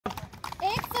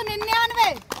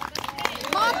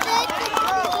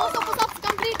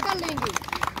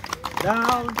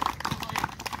Down,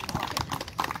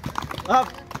 up.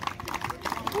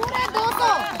 पूरे 200।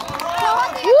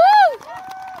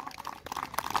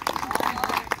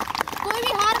 कोई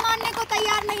भी हार मानने को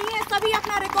तैयार नहीं है, सभी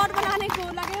अपना रिकॉर्ड बनाने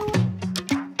को लगे हुए।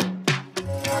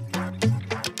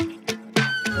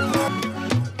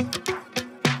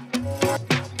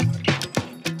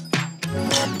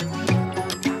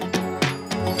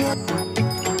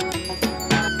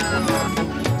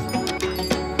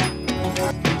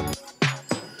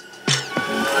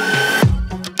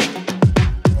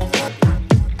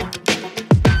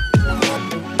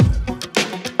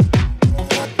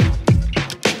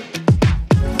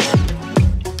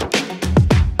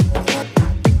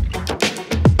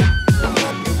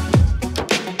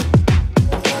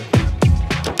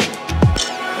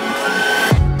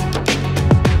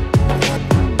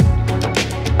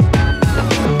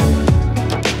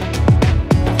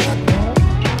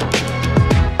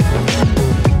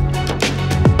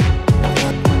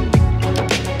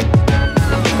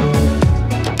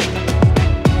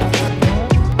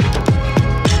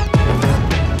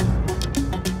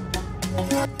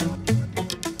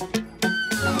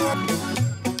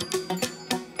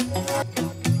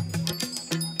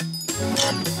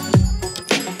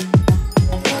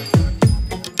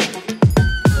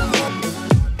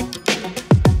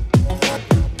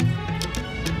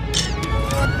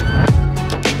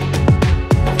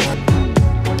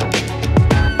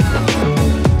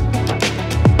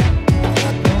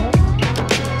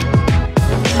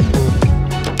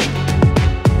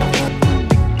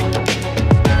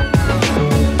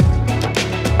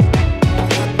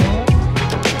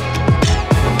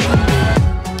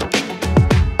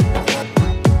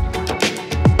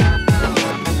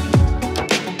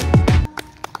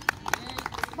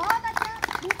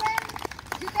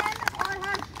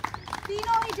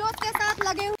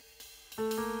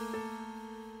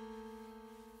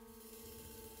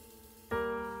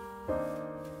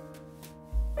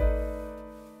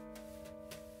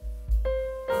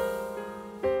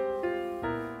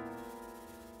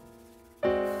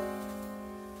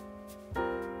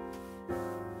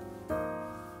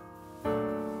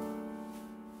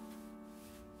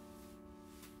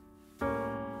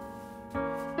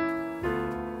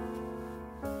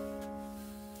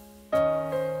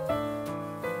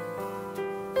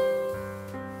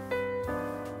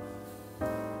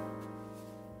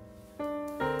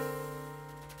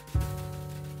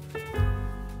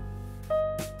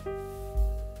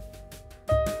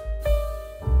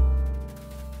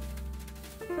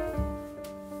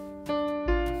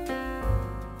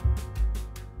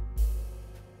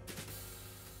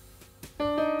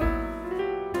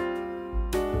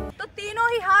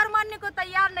 को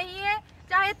तैयार नहीं है,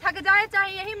 चाहे थक जाए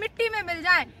चाहे यही मिट्टी में मिल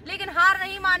जाए, लेकिन हार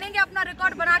नहीं मानेंगे, अपना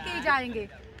रिकॉर्ड बना के ही जाएंगे।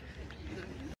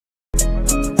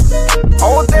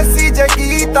 ओ देसी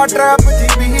जगीता ट्रैप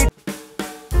जी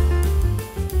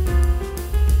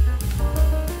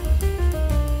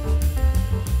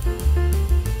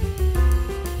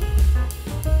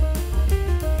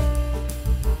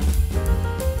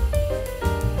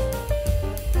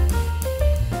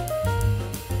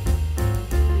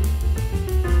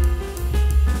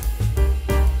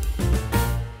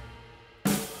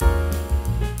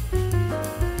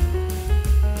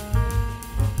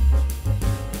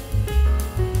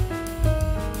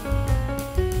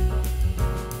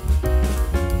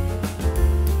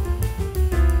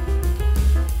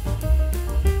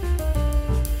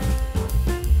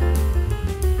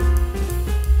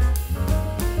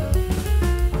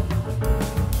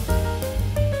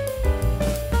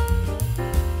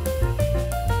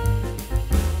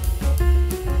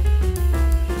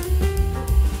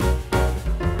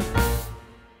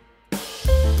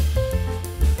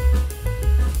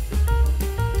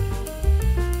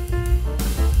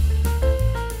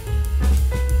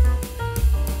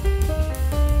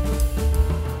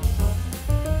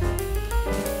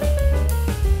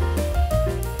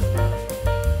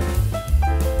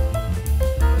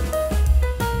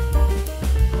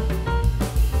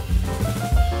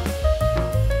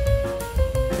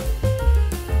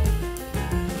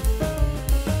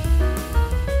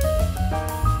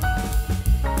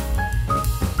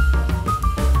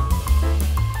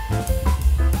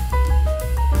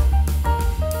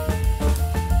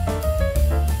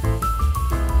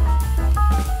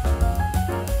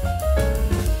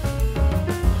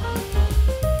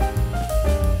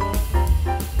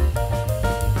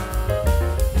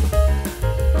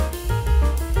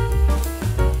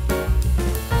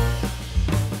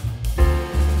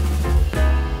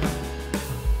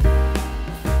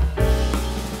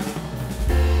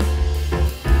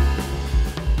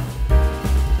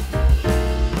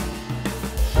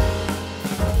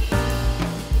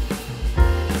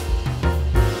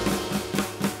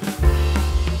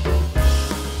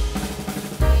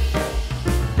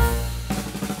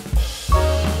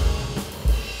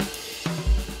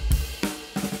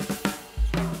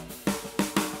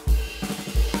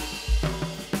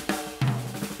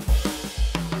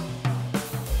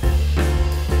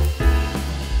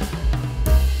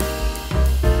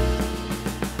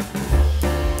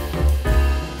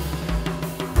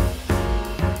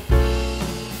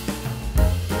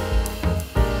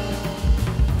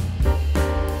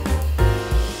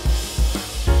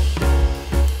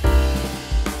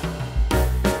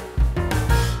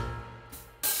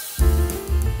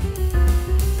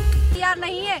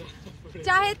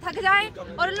थक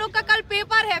जाएं। और इन लोग का कल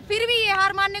पेपर है, फिर भी ये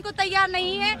हार मानने को तैयार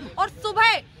नहीं है। और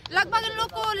सुबह लगभग इन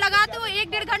लोग को लगाते हुए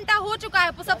 1-1.5 घंटा हो चुका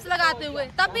है पुशअप्स लगाते हुए,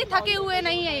 तब भी थके हुए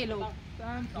नहीं है ये लोग।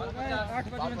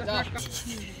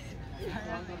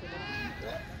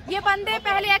 ये बंदे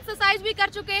पहले एक्सरसाइज भी कर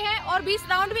चुके हैं और 20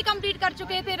 राउंड भी कंप्लीट कर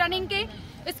चुके थे रनिंग के।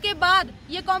 इसके बाद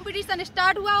ये कंपटीशन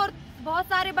स्टार्ट हुआ और बहुत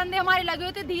सारे बंदे हमारे लगे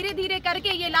हुए थे, धीरे धीरे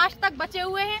करके ये लास्ट तक बचे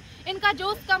हुए हैं। इनका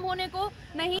जोश कम होने को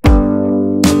नहीं।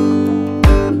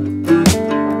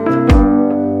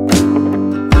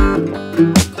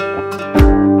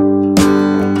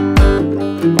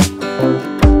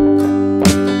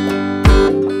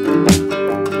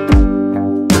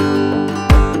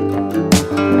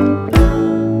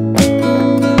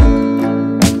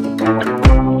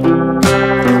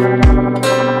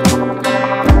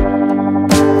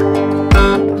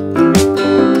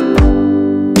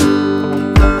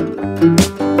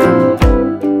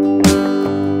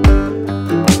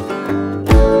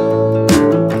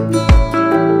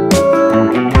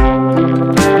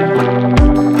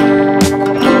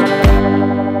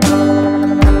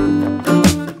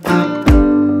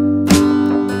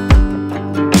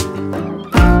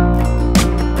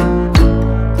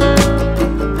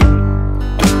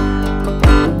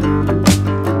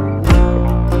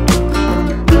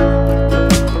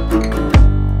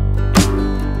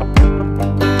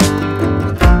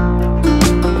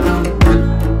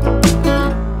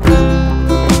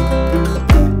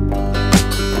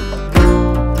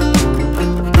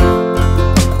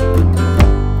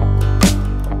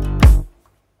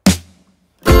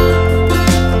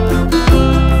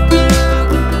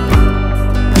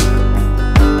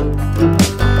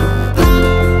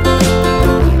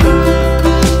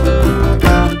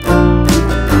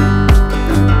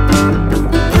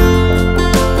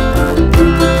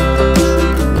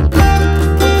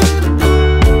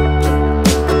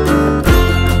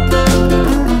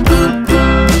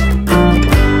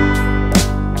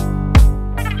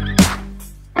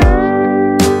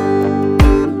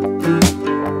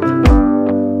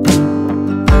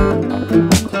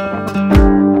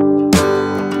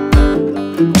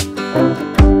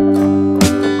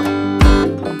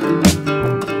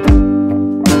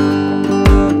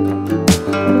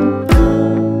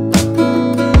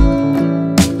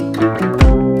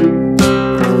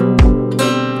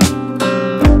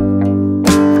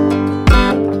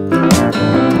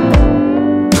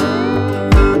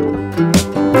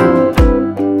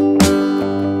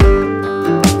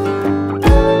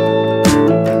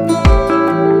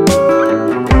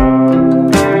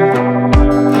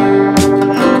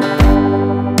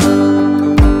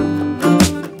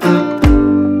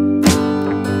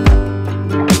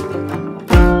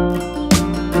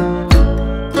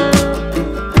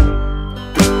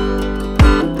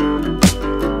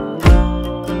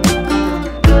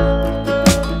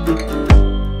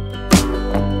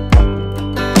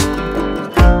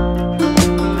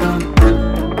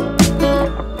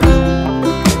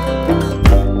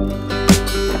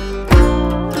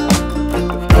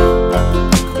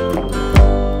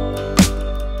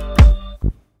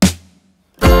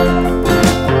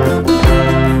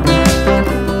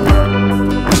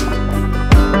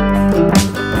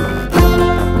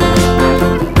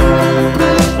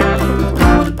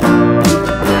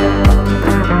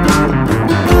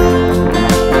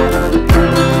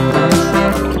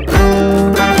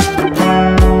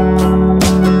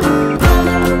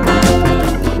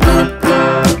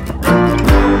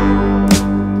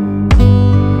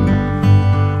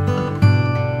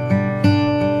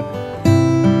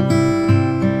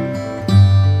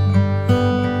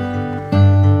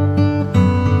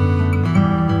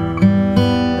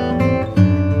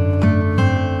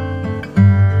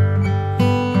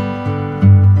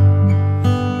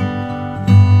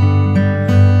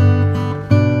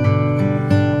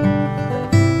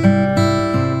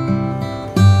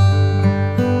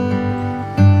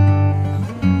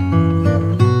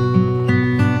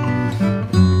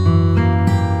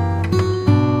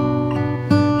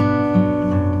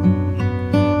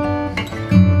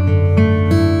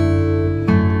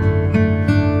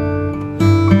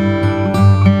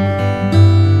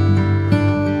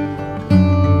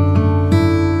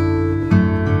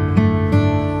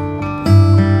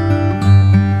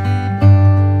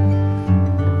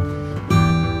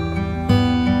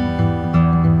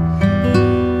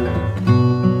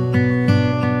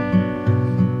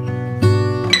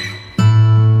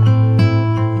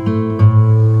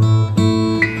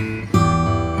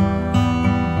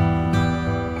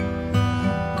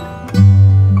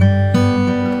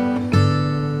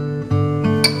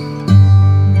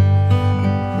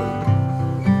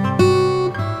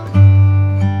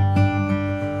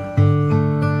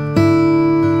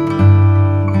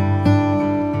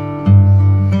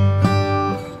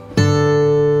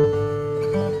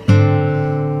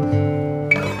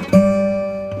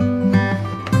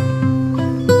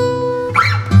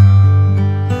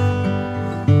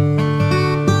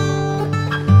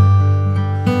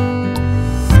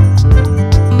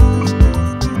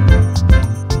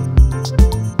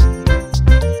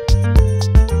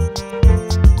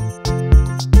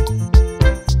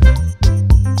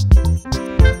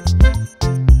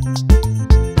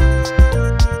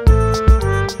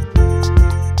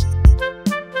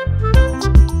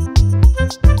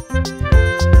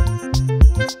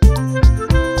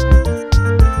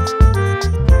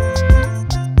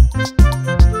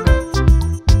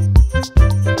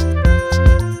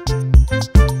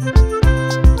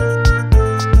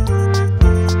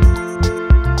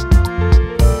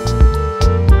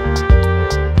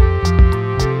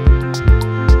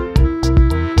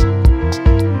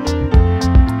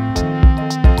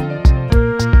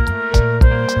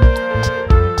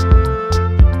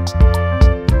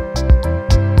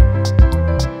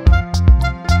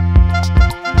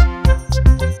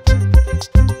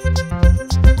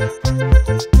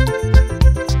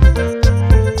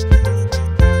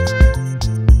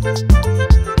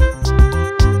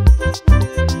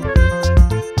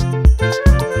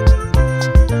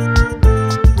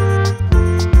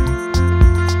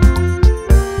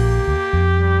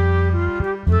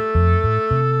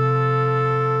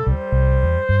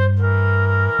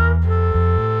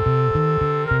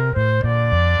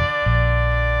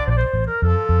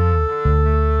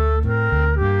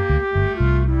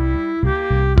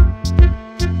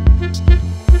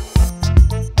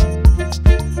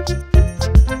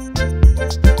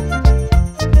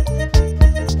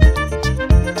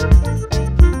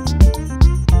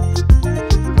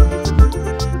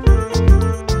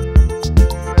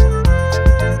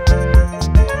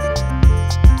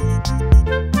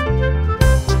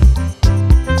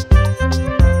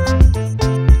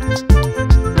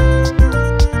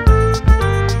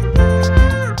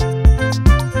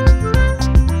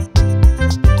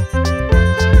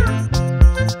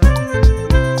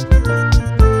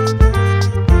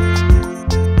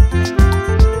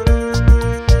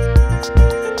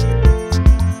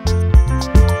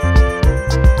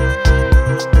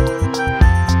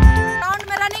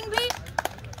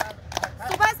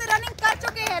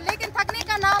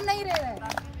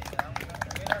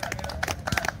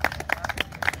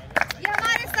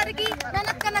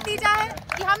 मेहनत का नतीजा है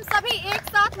कि हम सभी एक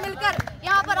साथ मिलकर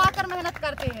यहाँ पर आकर मेहनत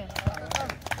करते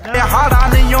हैं। हारा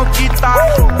नहीं कीता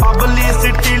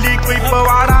पब्लिसिटी ली कोई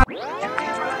पवाड़ा